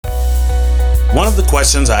One of the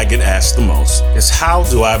questions I get asked the most is, how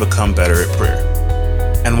do I become better at prayer?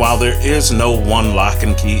 And while there is no one lock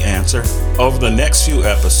and key answer, over the next few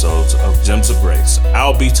episodes of Gems of Grace,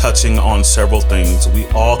 I'll be touching on several things we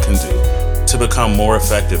all can do to become more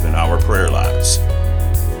effective in our prayer lives.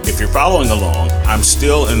 If you're following along, I'm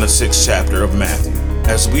still in the 6th chapter of Matthew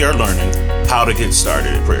as we are learning how to get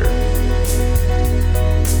started in prayer.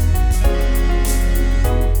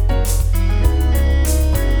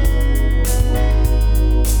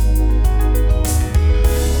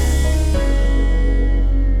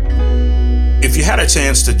 If you had a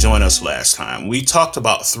chance to join us last time, we talked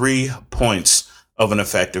about 3 points of an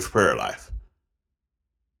effective prayer life.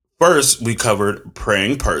 First, we covered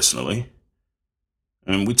praying personally,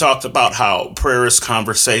 and we talked about how prayer is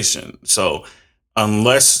conversation. So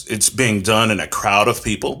unless it's being done in a crowd of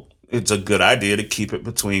people, it's a good idea to keep it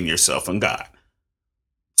between yourself and God.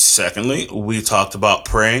 Secondly, we talked about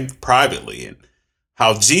praying privately and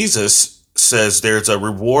how Jesus says there's a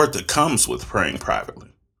reward that comes with praying privately.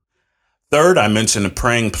 Third, I mentioned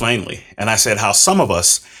praying plainly, and I said how some of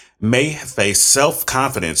us may face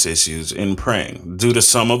self-confidence issues in praying due to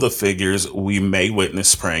some of the figures we may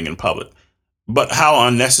witness praying in public. But how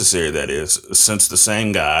unnecessary that is, since the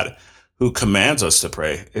same God who commands us to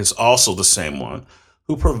pray is also the same one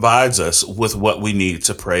who provides us with what we need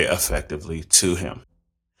to pray effectively to him.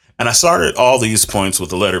 And I started all these points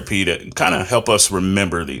with the letter P to kind of help us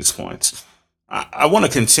remember these points. I want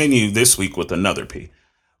to continue this week with another P.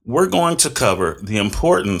 We're going to cover the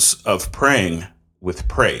importance of praying with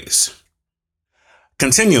praise.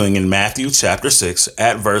 Continuing in Matthew chapter 6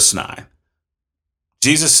 at verse 9,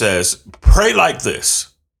 Jesus says, "Pray like this: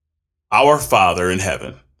 Our Father in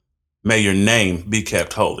heaven, may your name be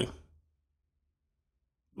kept holy."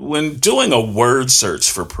 When doing a word search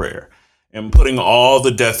for prayer and putting all the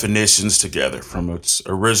definitions together from its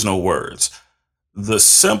original words, the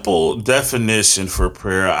simple definition for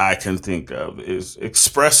prayer I can think of is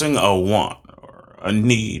expressing a want or a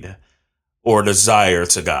need or desire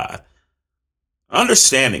to God.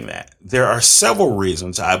 Understanding that, there are several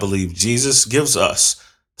reasons I believe Jesus gives us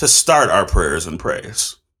to start our prayers and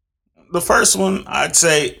praise. The first one, I'd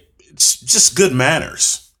say, it's just good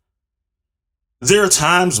manners. There are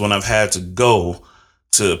times when I've had to go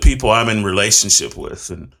to people I'm in relationship with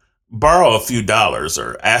and borrow a few dollars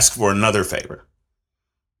or ask for another favor.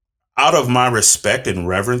 Out of my respect and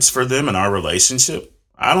reverence for them and our relationship,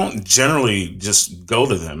 I don't generally just go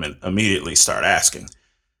to them and immediately start asking.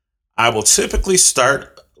 I will typically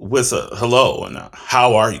start with a hello and a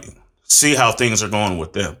how are you? See how things are going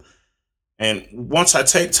with them. And once I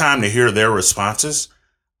take time to hear their responses,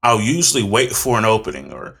 I'll usually wait for an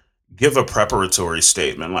opening or give a preparatory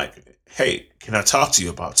statement like, "Hey, can I talk to you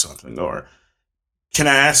about something?" Or "Can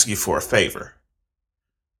I ask you for a favor?"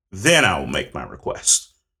 Then I will make my request.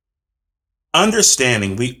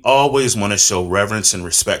 Understanding we always want to show reverence and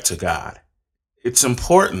respect to God, it's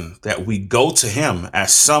important that we go to him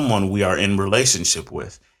as someone we are in relationship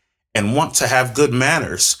with and want to have good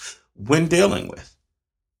manners when dealing with.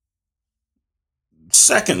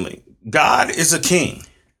 Secondly, God is a king,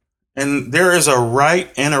 and there is a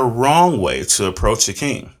right and a wrong way to approach a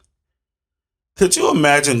king. Could you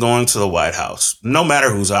imagine going to the White House, no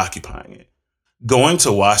matter who's occupying it, going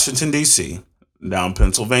to Washington, D.C., down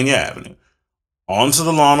Pennsylvania Avenue, onto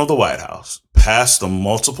the lawn of the White House, past the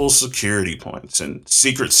multiple security points and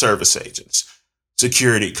Secret Service agents,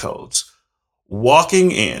 security codes,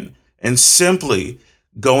 walking in and simply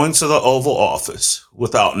going to the Oval Office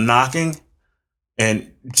without knocking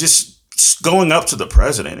and just going up to the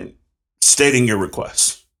president and stating your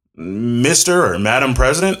request? "Mr. or Madam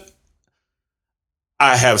President,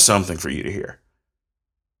 I have something for you to hear."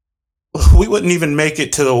 We wouldn't even make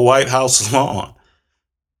it to the White House lawn.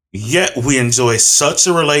 Yet we enjoy such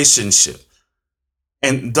a relationship.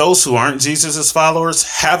 And those who aren't Jesus' followers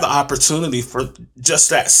have the opportunity for just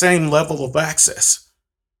that same level of access.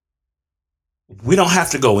 We don't have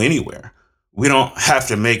to go anywhere. We don't have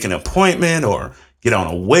to make an appointment or get on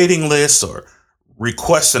a waiting list or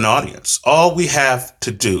request an audience. All we have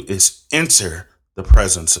to do is enter the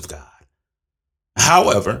presence of God.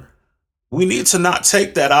 However, we need to not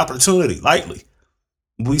take that opportunity lightly.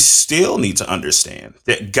 We still need to understand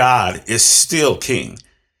that God is still king.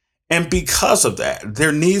 And because of that,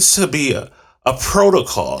 there needs to be a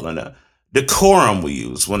protocol and a decorum we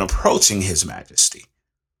use when approaching his majesty,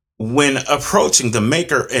 when approaching the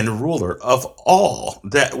maker and ruler of all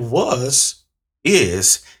that was,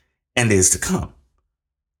 is, and is to come.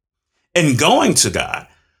 In going to God,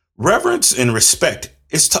 reverence and respect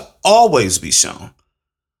is to always be shown.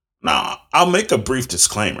 Now, I'll make a brief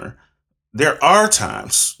disclaimer. There are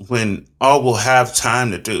times when all we'll have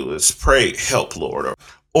time to do is pray, help, Lord,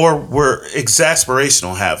 or where exasperation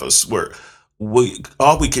will have us, where we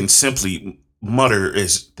can simply mutter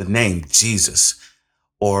is the name Jesus,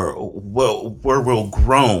 or where we'll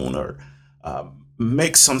groan or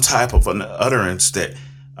make some type of an utterance that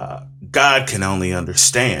God can only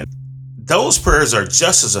understand. Those prayers are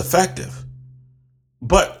just as effective,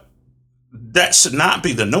 but that should not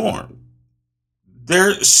be the norm.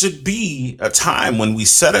 There should be a time when we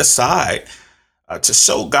set aside to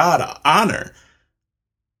show God honor,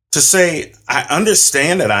 to say, I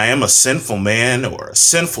understand that I am a sinful man or a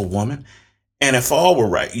sinful woman. And if all were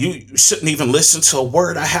right, you shouldn't even listen to a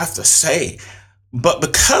word I have to say. But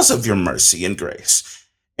because of your mercy and grace,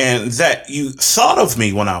 and that you thought of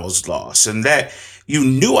me when I was lost, and that you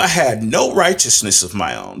knew I had no righteousness of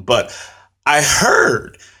my own, but I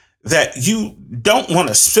heard that you don't want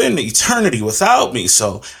to spend eternity without me.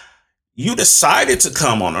 So you decided to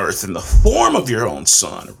come on earth in the form of your own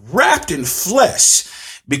son, wrapped in flesh,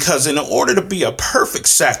 because in order to be a perfect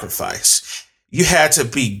sacrifice, you had to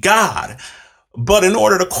be God. But in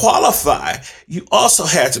order to qualify, you also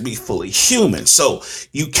had to be fully human. So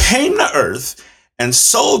you came to earth and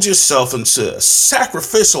sold yourself into a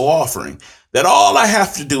sacrificial offering that all I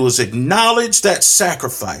have to do is acknowledge that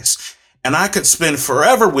sacrifice, and I could spend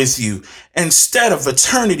forever with you instead of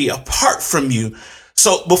eternity apart from you.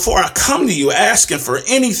 So before I come to you asking for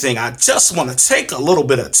anything, I just want to take a little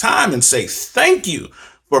bit of time and say thank you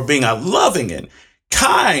for being a loving and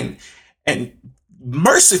kind and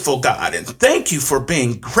merciful God, and thank you for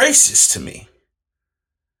being gracious to me.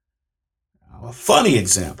 A funny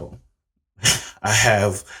example I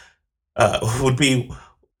have would be,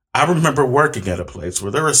 I remember working at a place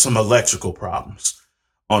where there were some electrical problems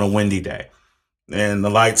on a windy day, and the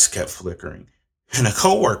lights kept flickering. And a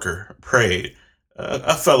coworker prayed,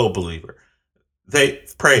 a fellow believer. They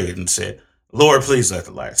prayed and said, Lord, please let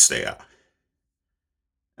the lights stay out.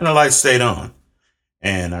 And the lights stayed on.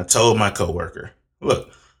 And I told my coworker,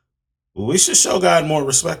 look, we should show God more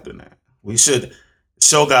respect than that. We should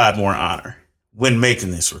show God more honor when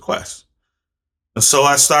making this request. And so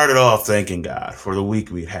I started off thanking God for the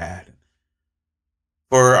week we'd had,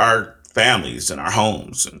 for our families and our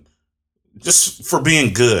homes, and just for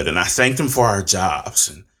being good. And I thanked him for our jobs.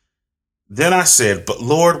 And then I said, but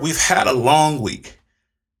Lord, we've had a long week,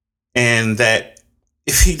 and that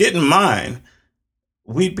if he didn't mind,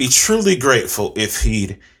 we'd be truly grateful if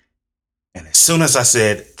he'd. And as soon as I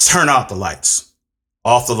said, turn off the lights,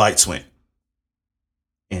 off the lights went.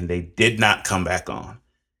 And they did not come back on.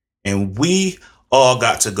 And we all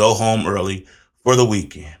got to go home early for the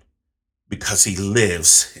weekend because he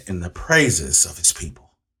lives in the praises of his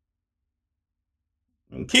people.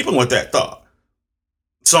 And keeping with that thought,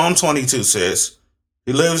 Psalm 22 says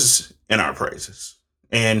he lives in our praises.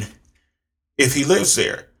 And if he lives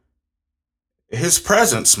there, his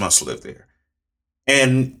presence must live there.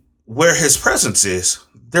 And where his presence is,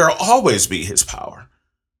 there'll always be his power,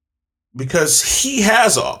 because he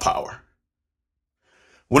has all power.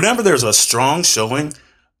 Whenever there's a strong showing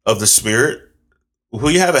of the Spirit,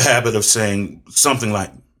 we have a habit of saying something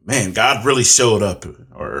like, man, God really showed up,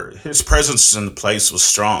 or his presence in the place was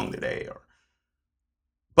strong today.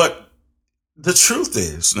 But the truth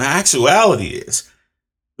is, and the actuality is,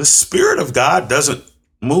 the Spirit of God doesn't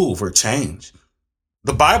move or change.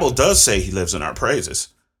 The Bible does say he lives in our praises.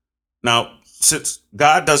 Now, since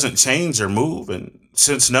God doesn't change or move, and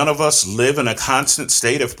since none of us live in a constant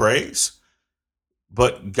state of praise,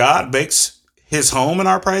 but God makes his home in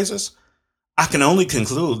our praises, I can only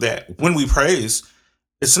conclude that when we praise,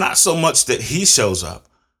 it's not so much that he shows up,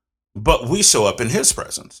 but we show up in his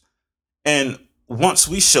presence. And once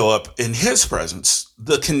we show up in his presence,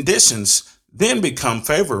 the conditions then become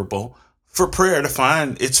favorable for prayer to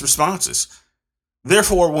find its responses.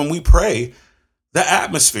 Therefore, when we pray, the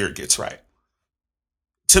atmosphere gets right.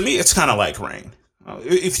 To me, it's kind of like rain.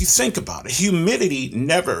 If you think about it, humidity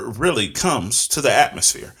never really comes to the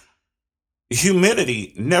atmosphere.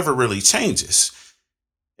 Humidity never really changes.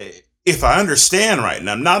 If I understand right, and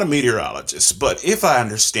I'm not a meteorologist, but if I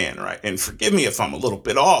understand right, and forgive me if I'm a little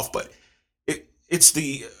bit off, but it's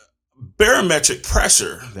the barometric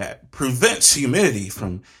pressure that prevents humidity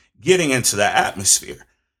from getting into the atmosphere.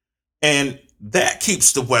 And that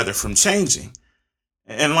keeps the weather from changing.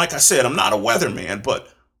 And like I said, I'm not a weatherman, but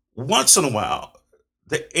once in a while,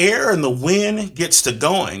 the air and the wind gets to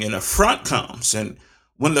going and a front comes. And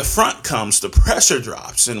when the front comes, the pressure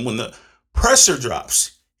drops. And when the pressure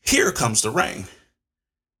drops, here comes the rain.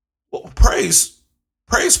 Well, praise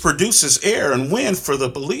produces air and wind for the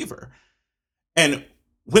believer. And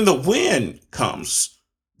when the wind comes,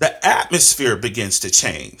 the atmosphere begins to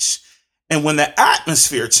change. And when the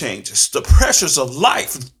atmosphere changes, the pressures of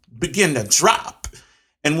life begin to drop.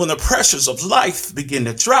 And when the pressures of life begin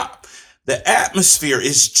to drop, the atmosphere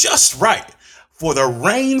is just right for the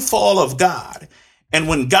rainfall of God. And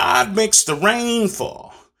when God makes the rain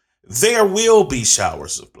fall, there will be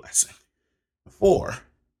showers of blessing. 4,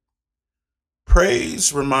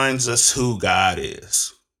 praise reminds us who God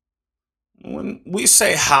is. When we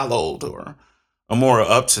say hallowed, or a more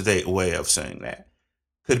up-to-date way of saying that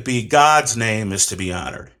could be God's name is to be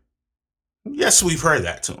honored. Yes, we pray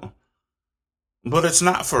that to him. But it's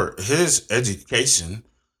not for his education.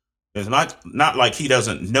 It's not like he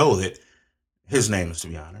doesn't know that his name is to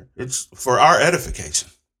be honored. It's for our edification.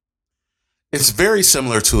 It's very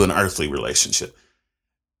similar to an earthly relationship.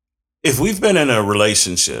 If we've been in a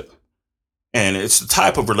relationship, and it's the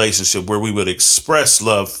type of relationship where we would express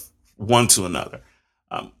love one to another,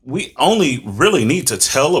 we only really need to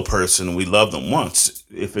tell a person we love them once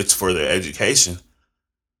if it's for their education.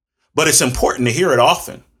 But it's important to hear it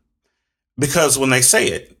often, because when they say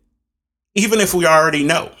it, even if we already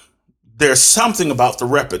know, there's something about the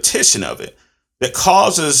repetition of it that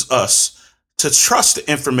causes us to trust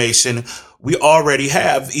the information we already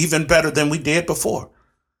have even better than we did before.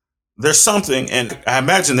 There's something, and I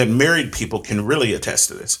imagine that married people can really attest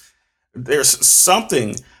to this. There's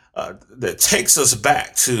something that takes us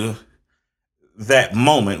back to that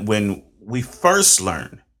moment when we first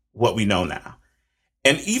learned what we know now.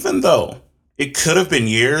 And even though it could have been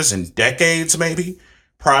years and decades maybe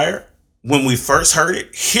prior when we first heard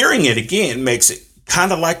it, hearing it again makes it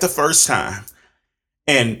kind of like the first time.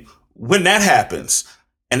 And when that happens,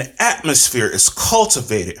 an atmosphere is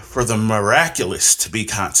cultivated for the miraculous to be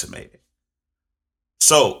consummated.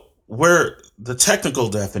 So where the technical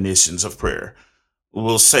definitions of prayer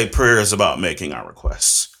will say prayer is about making our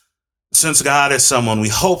requests. Since God is someone we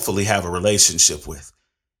hopefully have a relationship with,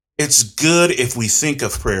 it's good if we think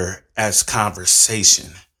of prayer as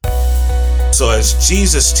conversation. So as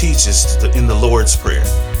Jesus teaches in the Lord's Prayer,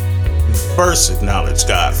 we first acknowledge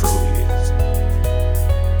God for who he is.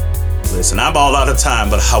 Listen, I'm all out of time,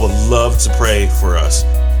 but I would love to pray for us.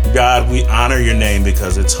 God, we honor your name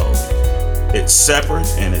because it's holy. It's separate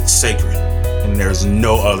and it's sacred, and there's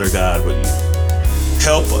no other God but you.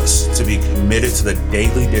 Help us to be committed to the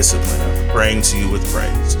daily discipline of praying to you with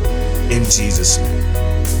praise. In Jesus' name,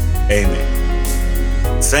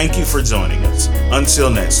 amen. Thank you for joining us. Until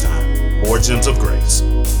next time, Origins of Grace,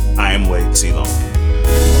 I am Wade T. Long.